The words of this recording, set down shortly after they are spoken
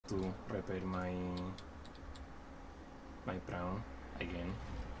to repair my prawn again.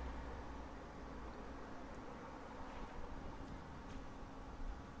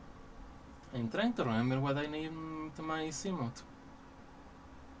 I'm trying to remember what I named my sea mod.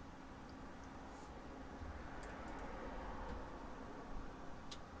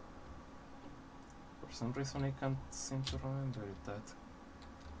 For some reason I can't seem to remember that.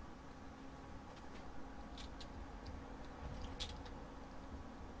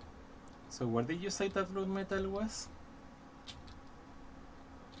 So where did you say that root metal was?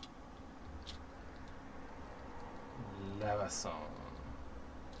 Lava zone.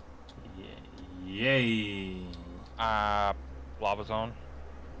 Yay! Lava zone.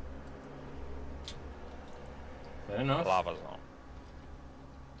 Fair enough. Lava zone.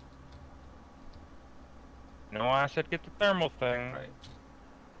 No, I said get the thermal thing. Right.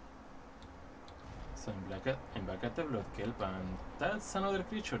 So I'm back at the blood kelp, and that's another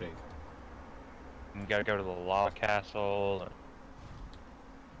creature egg. You gotta go to the lava castle.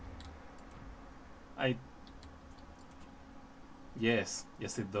 Yes,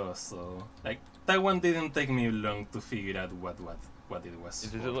 it does. So like that one didn't take me long to figure out what it was.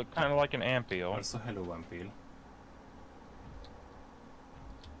 Does it look kind of like an amphiel? Also, hello, Vampil.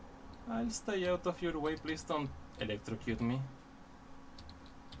 I'll stay out of your way. Please don't electrocute me.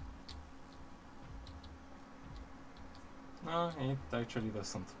 No, it actually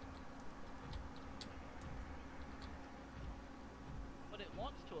doesn't. But it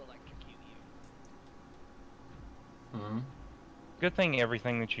wants to electrocute you. Hmm. Good thing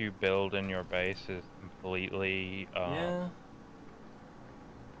everything that you build in your base is completely Yeah.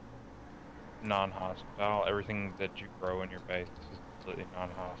 non-hostile. Everything that you grow in your base is completely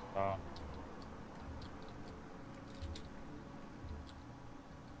non-hostile.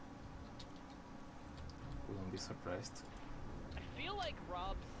 Wouldn't be surprised. I feel like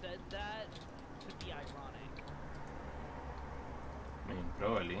Rob said that to be ironic. I mean,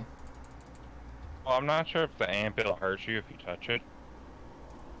 probably. Well, I'm not sure if the amphiel hurts you if you touch it.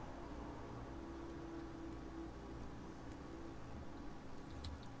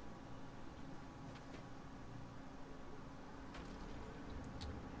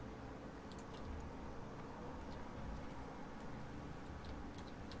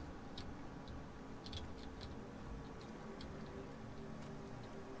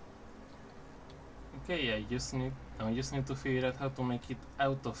 Okay, I just need to figure out how to make it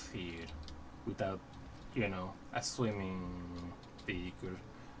out of here without, you know, a swimming vehicle.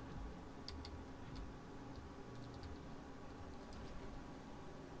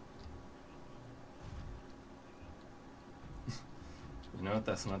 You know,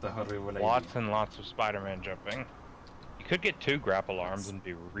 that's not a horrible idea. Lots and lots of Spider-Man jumping. You could get 2 grapple arms and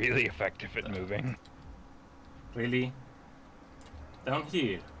be really effective at moving. Really? Down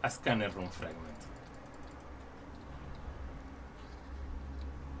here, a scanner room fragment.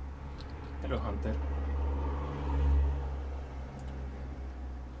 Hello, Hunter.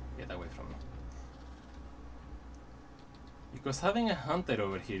 Get away from me. Because having a Hunter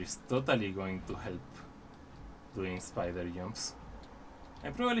over here is totally going to help doing spider jumps.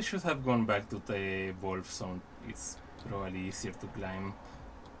 I probably should have gone back to the wolf zone. It's probably easier to climb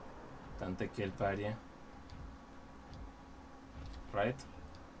than the kelp area. Right?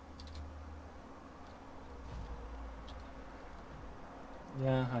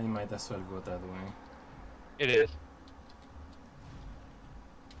 Yeah, I might as well go that way. It is.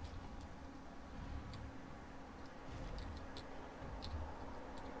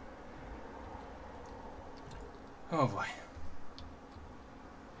 Oh boy.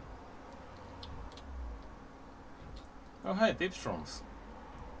 Oh hi, tips rooms.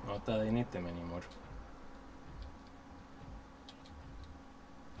 Not that I need them anymore.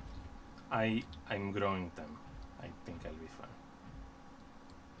 I'm growing them. I think I'll be fine.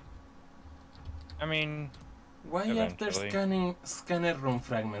 I mean, why eventually. are there scanner room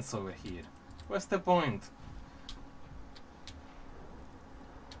fragments over here? What's the point?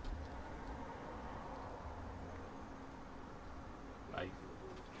 Like,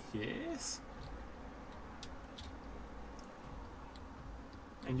 yes?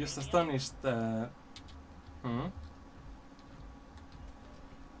 I'm just astonished that...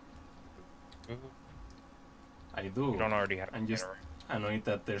 I do. You don't already have I'm just annoyed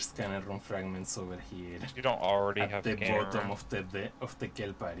that there's scanner room fragments over here. You don't already at have the scanner bottom room. of the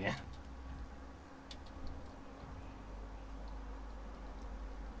kelp area.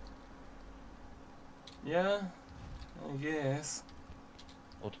 Yeah, I guess.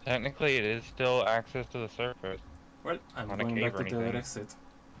 Well, technically, it is still access to the surface. Well, I'm On a going cave back or to the other anything. exit.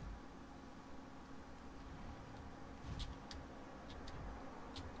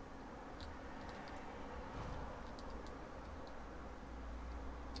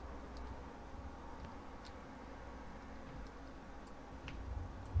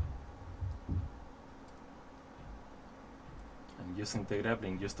 using the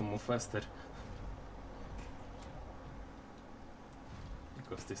grappling just to move faster.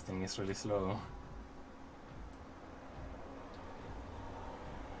 Because this thing is really slow.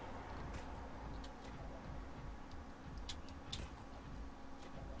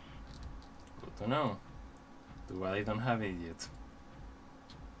 Good to know. Too bad I don't have it yet.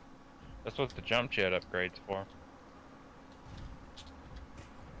 That's what the jump jet upgrade's for.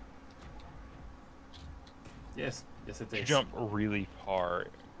 Yes, yes it You is. jump really far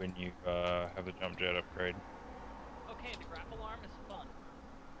when you have the jump jet upgrade. Okay, the grapple arm is fun.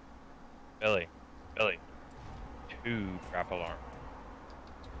 Billy, 2 grapple arm.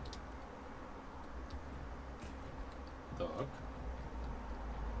 Dog.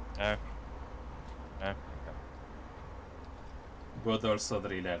 No. No. But also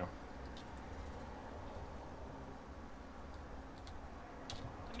driller.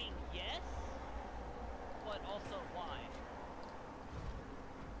 I mean, yes, but also why?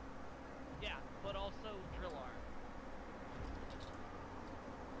 Yeah, but also drill arm.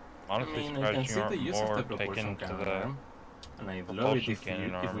 Honestly, I mean, I can surprised you see the aren't use of more the propulsion taken to cannon the arm, and I'd love it propulsion if, cannon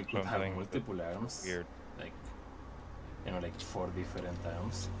if arm we or could have something, but multiple arms, weird. like, you know, like 4 different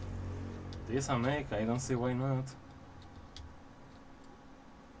arms. This a mech, I don't see why not.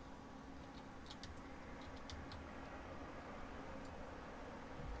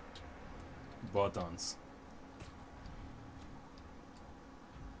 Buttons.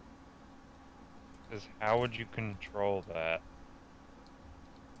 Because how would you control that?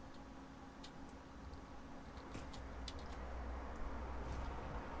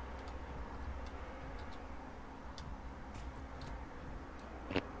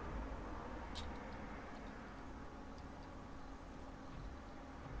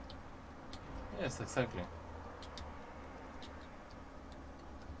 Yes, exactly.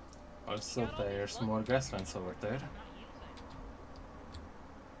 Also, there's more gas vents over there. Not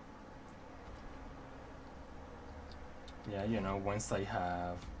using. Yeah, you know, once I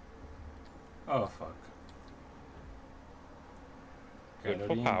have... Oh, fuck. Good for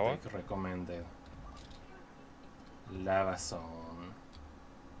Calorie power. intake recommended. Lava zone.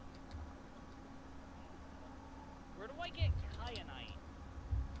 Where do I get kyanite?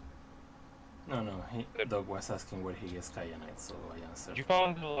 No, Doug was asking where he gets kyanite, so I answered. Did you fall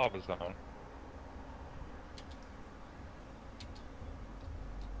into the lava zone?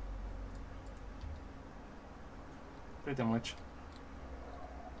 Pretty much.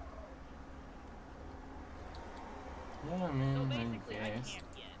 Yeah, I So mean, basically, I I guess. can't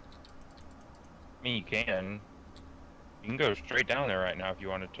yet. I mean, you can. You can go straight down there right now if you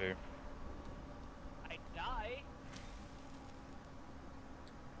wanted to. I die.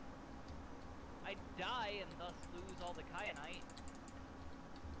 I die and thus lose all the kyanite.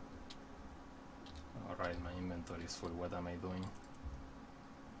 Alright, my inventory is full. What am I doing?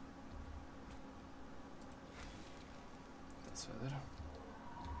 That's better.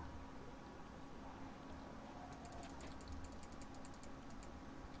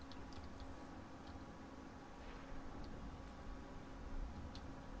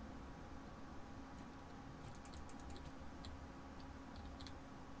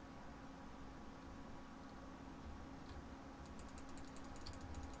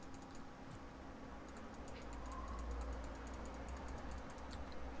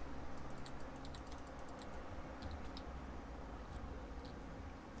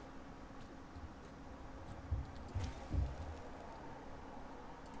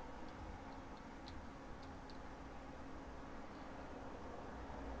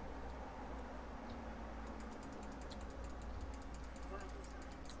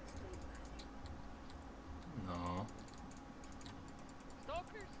 No.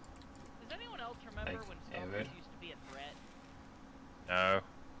 Stalkers? Does anyone else remember Like, when stalkers ever? used to be a threat? No.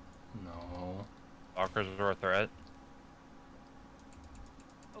 No. Stalkers are a threat.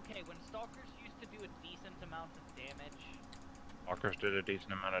 Okay, when stalkers used to do a decent amount of damage. Stalkers did a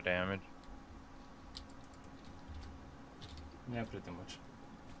decent amount of damage. Yeah, pretty much.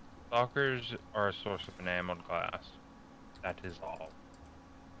 Stalkers are a source of enameled glass. That is all.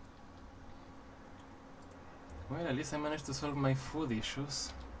 Well, at least I managed to solve my food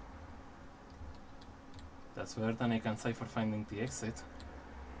issues. That's better than I can say for finding the exit.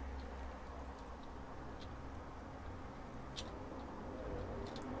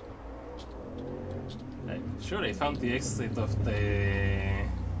 Like, sure, I found the exit of the...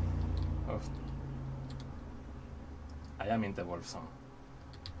 I am in the wolf zone.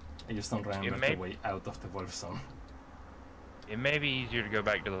 I just don't remember the way out of the wolf zone. It may be easier to go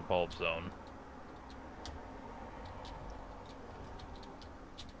back to the bulb zone.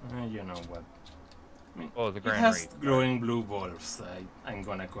 You know what? I mean, Oh, the it Grand has Reef. glowing blue wolves. I'm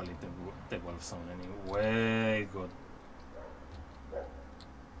gonna call it the wolf zone anyway. Good.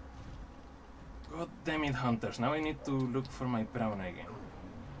 God damn it, hunters. Now I need to look for my prawn again.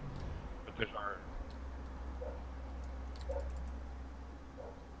 But there's our...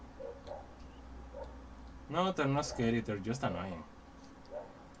 No, they're not scary, they're just annoying.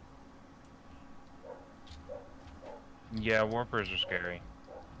 Yeah, warpers are scary.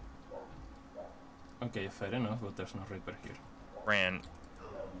 Okay, fair enough, but there's no Reaper here. Ran,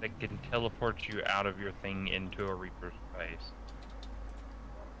 they can teleport you out of your thing into a Reaper's face.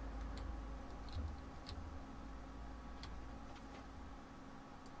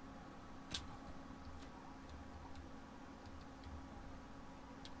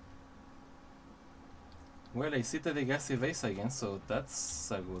 Well, I see the gassy base again, so that's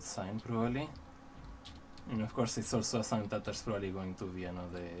a good sign, probably. And of course, it's also a sign that there's probably going to be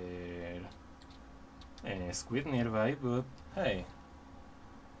another squid nearby, but hey,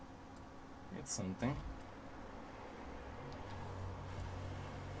 it's something.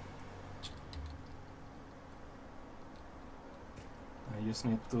 I just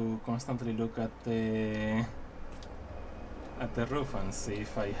need to constantly look at the roof and see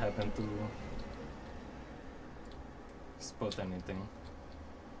if I happen to spot anything.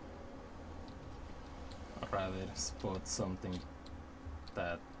 Or rather, spot something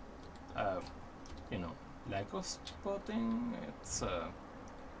that, you know, lack of spotting, it's hard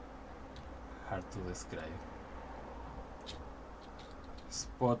to describe.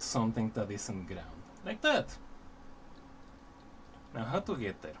 Spot something that isn't ground. Like that! Now, how to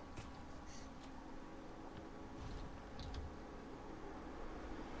get there?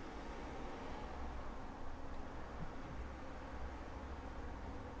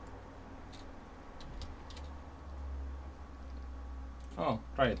 Oh,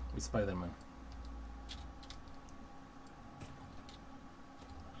 right, it's Spider-Man.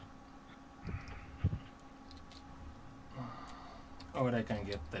 Or I can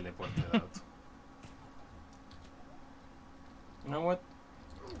get teleported out. You know what?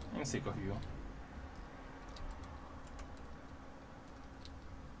 I'm sick of you.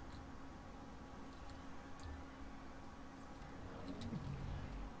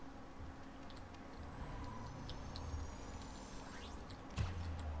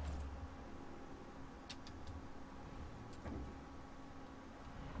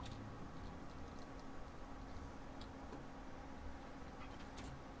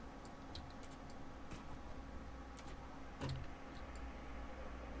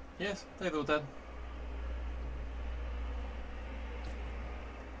 Yes, they do that. A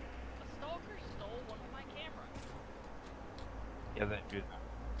stalker stole one of my cameras. Yeah, they do that.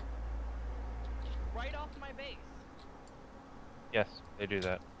 Just right off my base. Yes, they do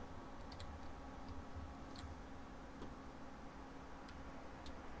that.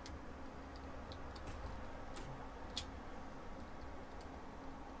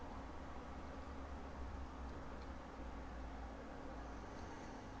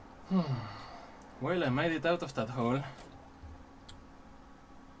 Well, I made it out of that hole.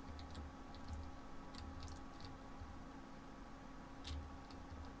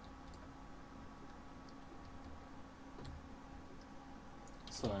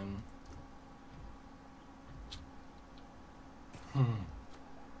 So I'm...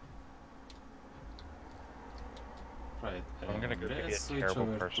 Right, I'm gonna go be a let's switch terrible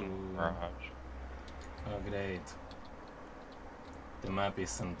over person to... in Mirage. Oh great. The map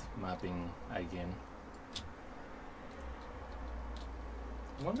isn't mapping again.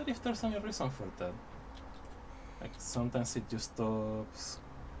 I wonder if there's any reason for that. Like sometimes it just stops.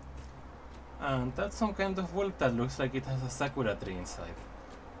 And that's some kind of wolf that looks like it has a sakura tree inside.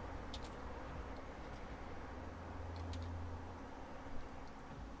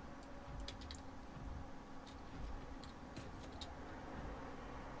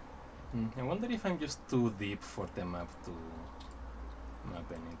 I wonder if I'm just too deep for the map to map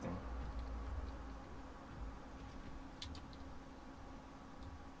anything.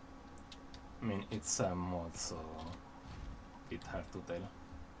 I mean, it's a mod, so it's hard to tell.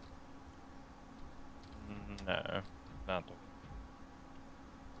 No, not the...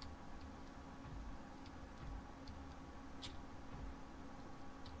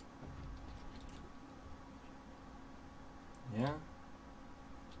 Yeah,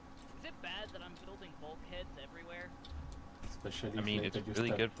 Is it bad that I'm building bulkheads everywhere? especially I mean, if it's later you really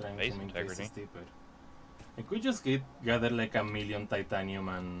start good for trying base to make integrity. bases deeper. I could just gather like 1,000,000 titanium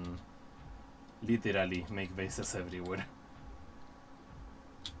and literally make bases everywhere.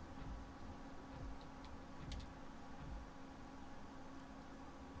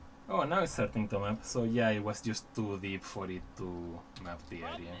 Oh, now it's starting to map. So yeah, it was just too deep for it to map the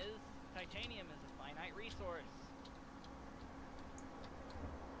Problem area. is, titanium is a finite resource.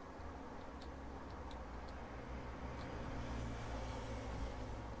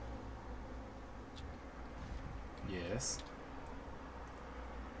 Yes.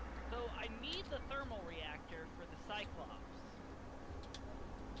 So I need the thermal reactor for the Cyclops.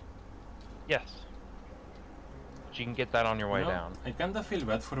 Yes. But you can get that on your way No, down. I kinda feel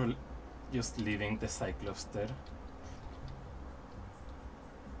bad for just leaving the Cyclops there.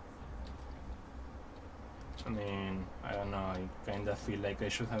 I mean, I don't know, I kinda feel like I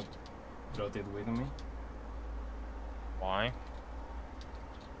should have brought it with me. Why?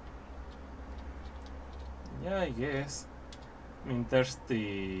 Yeah, I guess. I mean, there's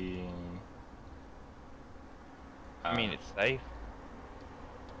the... I mean, it's safe.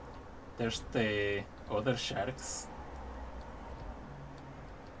 There's the other sharks.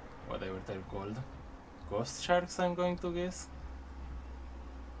 Whatever they're called. Ghost sharks, I'm going to guess.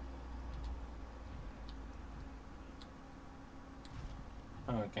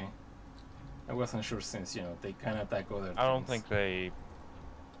 Okay. I wasn't sure since, you know, they can attack other I don't things. think they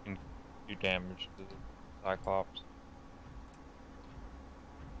can do damage to the Cyclops.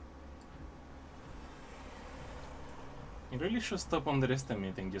 You really should stop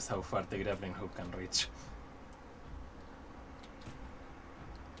underestimating just how far the grappling hook can reach.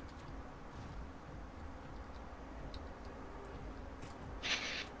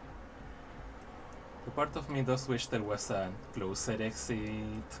 The part of me does wish there was a closer exit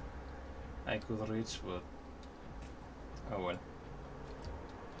I could reach, but oh well.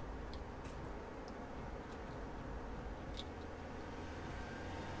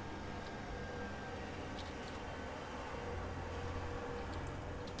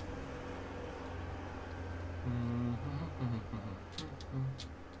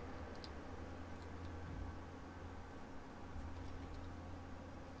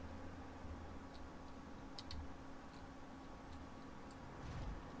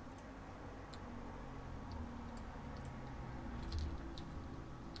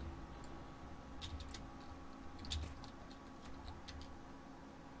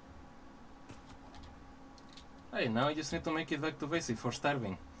 Hey, now I just need to make it back to basic for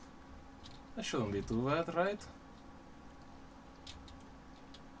starving. That shouldn't be too bad, right?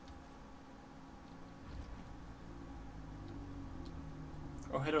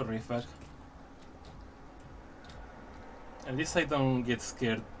 Oh, hello, Rayfag. At least I don't get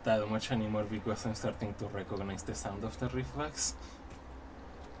scared that much anymore because I'm starting to recognize the sound of the Riftbacks.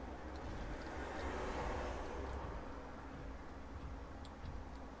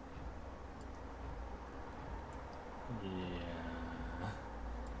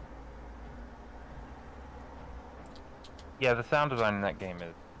 Yeah, the sound design in that game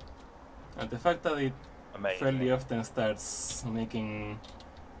is And the fact that it amazing. fairly often starts making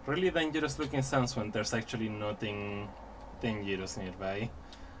really dangerous looking sounds when there's actually nothing dangerous nearby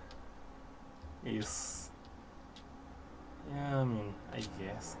is... yeah, I mean, I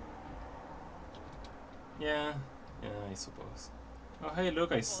guess. Yeah, I suppose. Oh hey,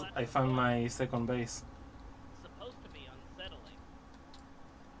 look, I found my second base. It's supposed to be unsettling.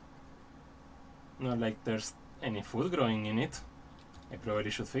 Not like there's any food growing in it. I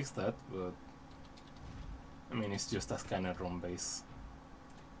probably should fix that, but... I mean, it's just a scanner room base.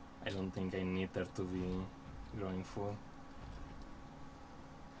 I don't think I need there to be growing food.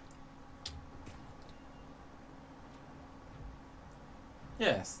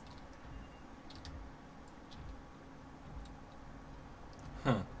 Yes.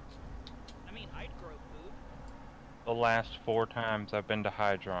 Huh. I mean, I'd grow food. The last 4 times I've been to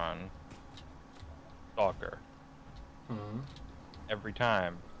Hydron, Stalker, every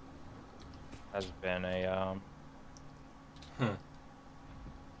time has been a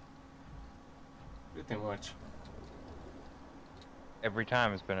Pretty much. every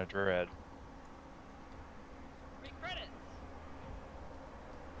time has been a dread. 3 credits!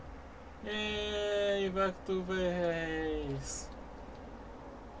 Yay, back to base.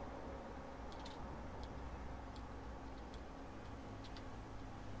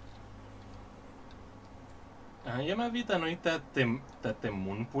 I am a bit annoyed that the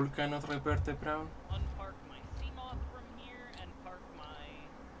moon pool cannot repair the brown. Unpark my Seamoth from here and park my...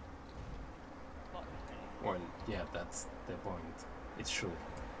 Well, yeah, that's the point. It should.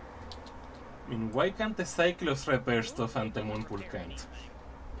 I mean, why can't the Cyclops repair stuff and the moon pool can't?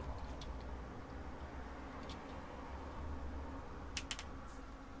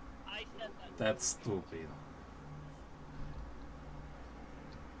 I said that. That's stupid.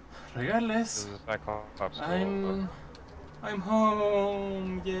 Regardless, This is a Cyclops. I'm I'm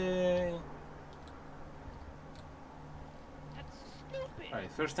home! Yay! That's stupid.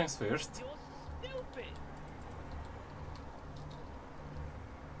 Alright, first things first. You're stupid.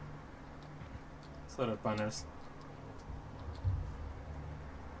 Solar panels.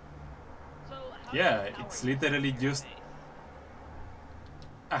 So how Yeah, do you power it's your literally base? just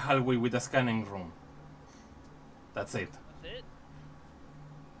a hallway with a scanning room. That's it. That's it.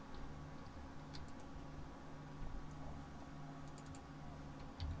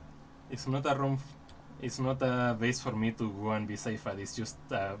 It's not a room. It's not a base for me to go and be safe at. It's just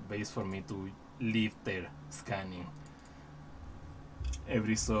a base for me to live there scanning.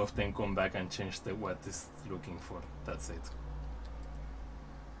 Every so often come back and change what it's looking for. That's it.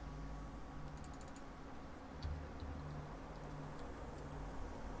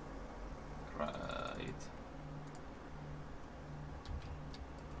 Right.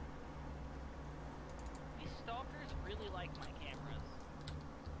 These stalkers really like my cameras.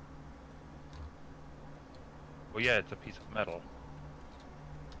 Well, yeah, it's a piece of metal.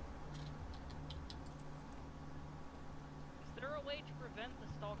 Is there a way to prevent the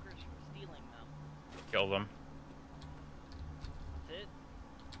stalkers from stealing them? Kill them. That's it?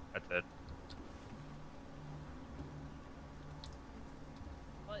 That's it.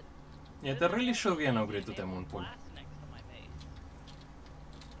 But Yeah, there really should be an upgrade to the moon pool. glass next to my base.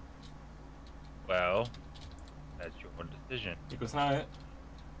 Well, that's your decision. Because now,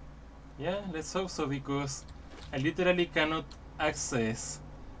 yeah, let's hope so. Because I literally cannot access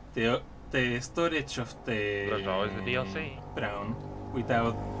the storage of the There's always the DLC. brown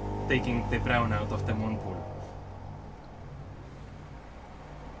without taking the brown out of the moon pool.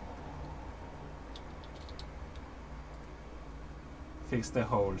 Fix the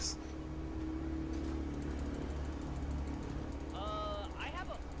holes. I have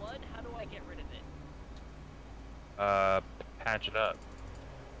a flood. How do I get rid of it? Patch it up.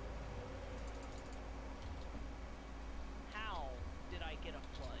 How did I get a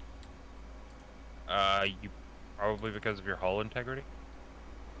flood? You probably because of your hull integrity.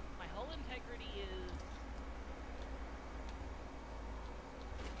 My hull integrity is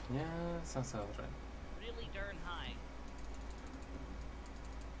Yeah, sounds about right. really darn high.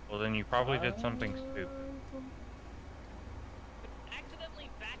 Well, then you probably did something stupid. Accidentally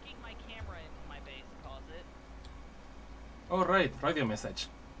backing my camera into my base caused it. Oh right, radio message.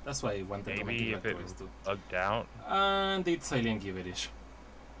 That's why I wanted to make Maybe it if like it voice too. bugged out. And it's alien gibberish.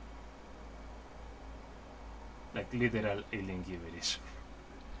 Like literal alien gibberish.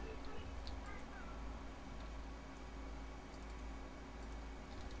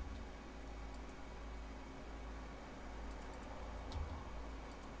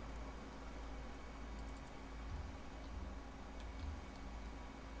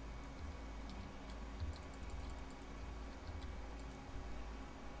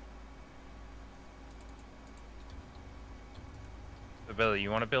 So Billy,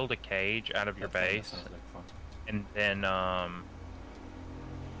 you want to build a cage out of your That kinda base, sounds like fun. and then Yeah,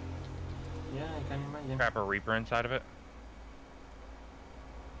 I can imagine. trap a Reaper inside of it?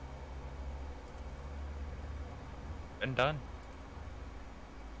 And done.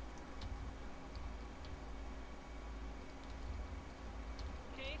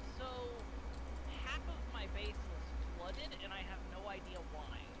 Okay, so half of my base is flooded and I have no idea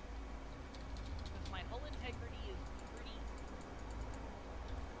why. Because my hull integrity is pretty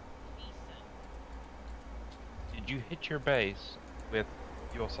decent. Did you hit your base with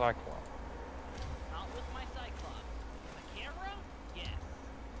your Cyclops? Not with my Cyclops. With a camera? Yes.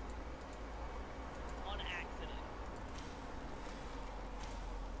 On accident.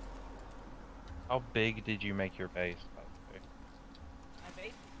 How big did you make your base, by the way? My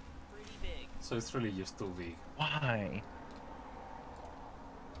base is pretty big. So it's really just too big. Why?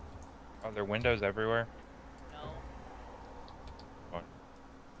 Are there windows everywhere? No. What?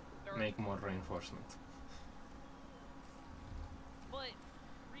 There are- Make more reinforcement. But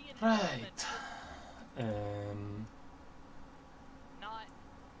reinforcement Right. not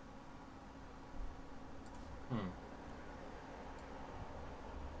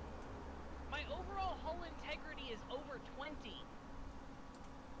my overall hull integrity is over 20.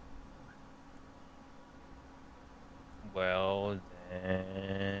 Well,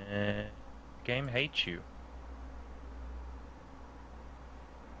 then... game hates you.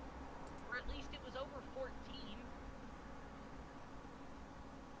 Or at least it was over 14.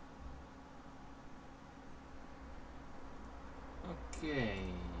 Okay,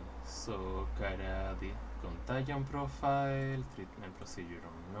 so cara the contagion profile, treatment procedure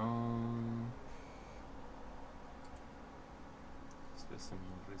unknown,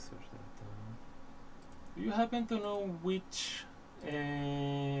 specimen research data. Do you happen to know which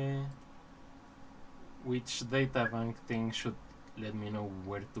data bank thing should let me know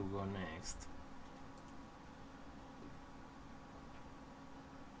where to go next?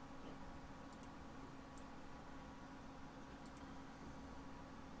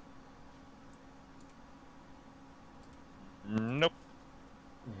 Nope.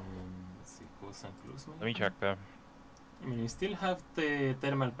 Let's see, goes and clues. Let me check though. I mean, you still have the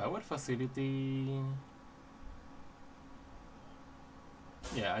thermal power facility.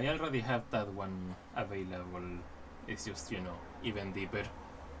 Yeah, I already have that one available. It's just, you know, even deeper.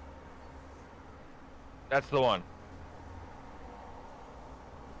 That's the one.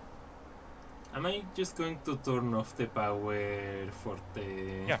 Am I just going to turn off the power for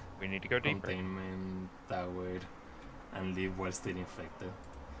the Yeah, we need to go deeper. containment tower and leave while still infected?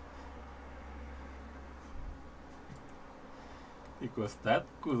 Because that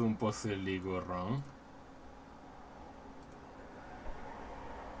couldn't possibly go wrong.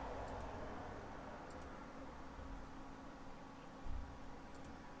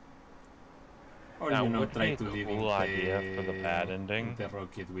 Or That you know, would try be to a live cool idea for the bad ending. in the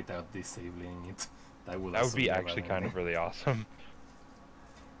rocket without disabling it. That would That would also be a actually bad kind of ending. really awesome.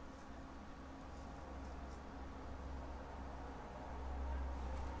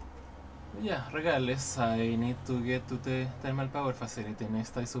 Yeah, regardless, I need to get to the thermal power facility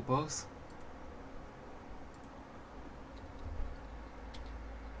next, I suppose.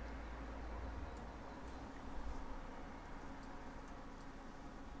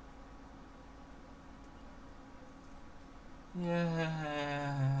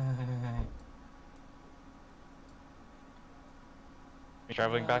 Yeah. You're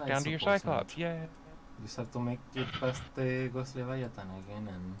traveling back I down to your suppose Cyclops. not. Yeah. You just have to make it past the Ghost Leviathan again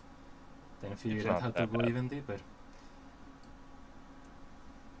and then It's figure out not how to that go bad. even deeper.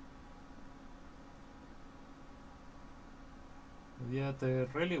 Yeah, there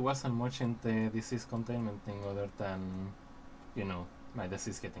really wasn't much in the disease containment thing other than, you know, my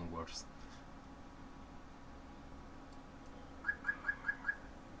disease getting worse.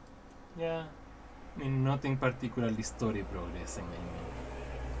 Yeah, I mean, nothing particularly story progressing, I mean.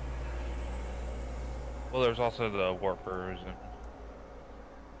 Well, there's also the warpers and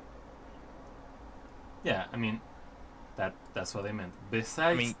Yeah, I mean, that's what I meant.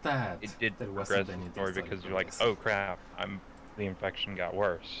 Besides that, it did there progress wasn't the anything story story because you're like, progressing. oh crap, the infection got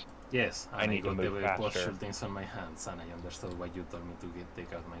worse. Yes, I and I need to got move the faster. pustule things on my hands, and I understood why you told me to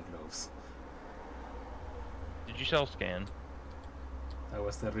take out my gloves. Did you self-scan? That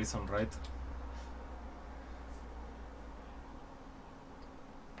was the reason, right?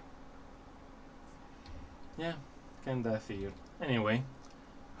 Yeah, kinda figured. Anyway,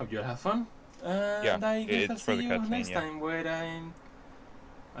 hope you'll have fun. And Yeah, I guess I'll it's for see the you cutscene, next yeah. time where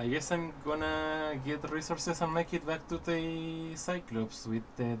I guess I'm gonna get resources and make it back to the Cyclops with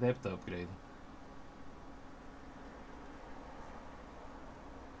the depth upgrade.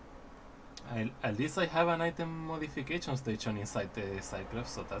 At least I have an item modification station inside the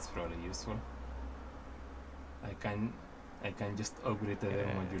Cyclops, so that's probably useful. I can just upgrade the dev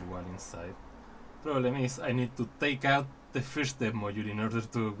module while inside. Problem is I need to take out the first dev module in order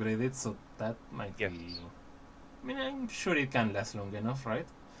to upgrade it, so that might be... I mean, I'm sure it can last long enough, right?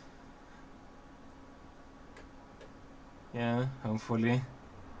 Yeah, hopefully.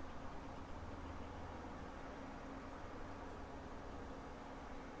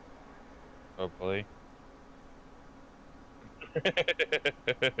 Hopefully.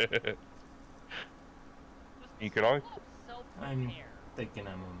 You could always... I'm taking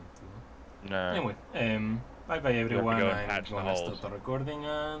a moment to... No. Anyway, bye-bye everyone. go and I'm patch the gonna holes. stop the recording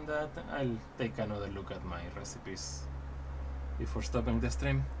and I'll take another look at my recipes before stopping the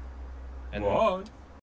stream. And Bye!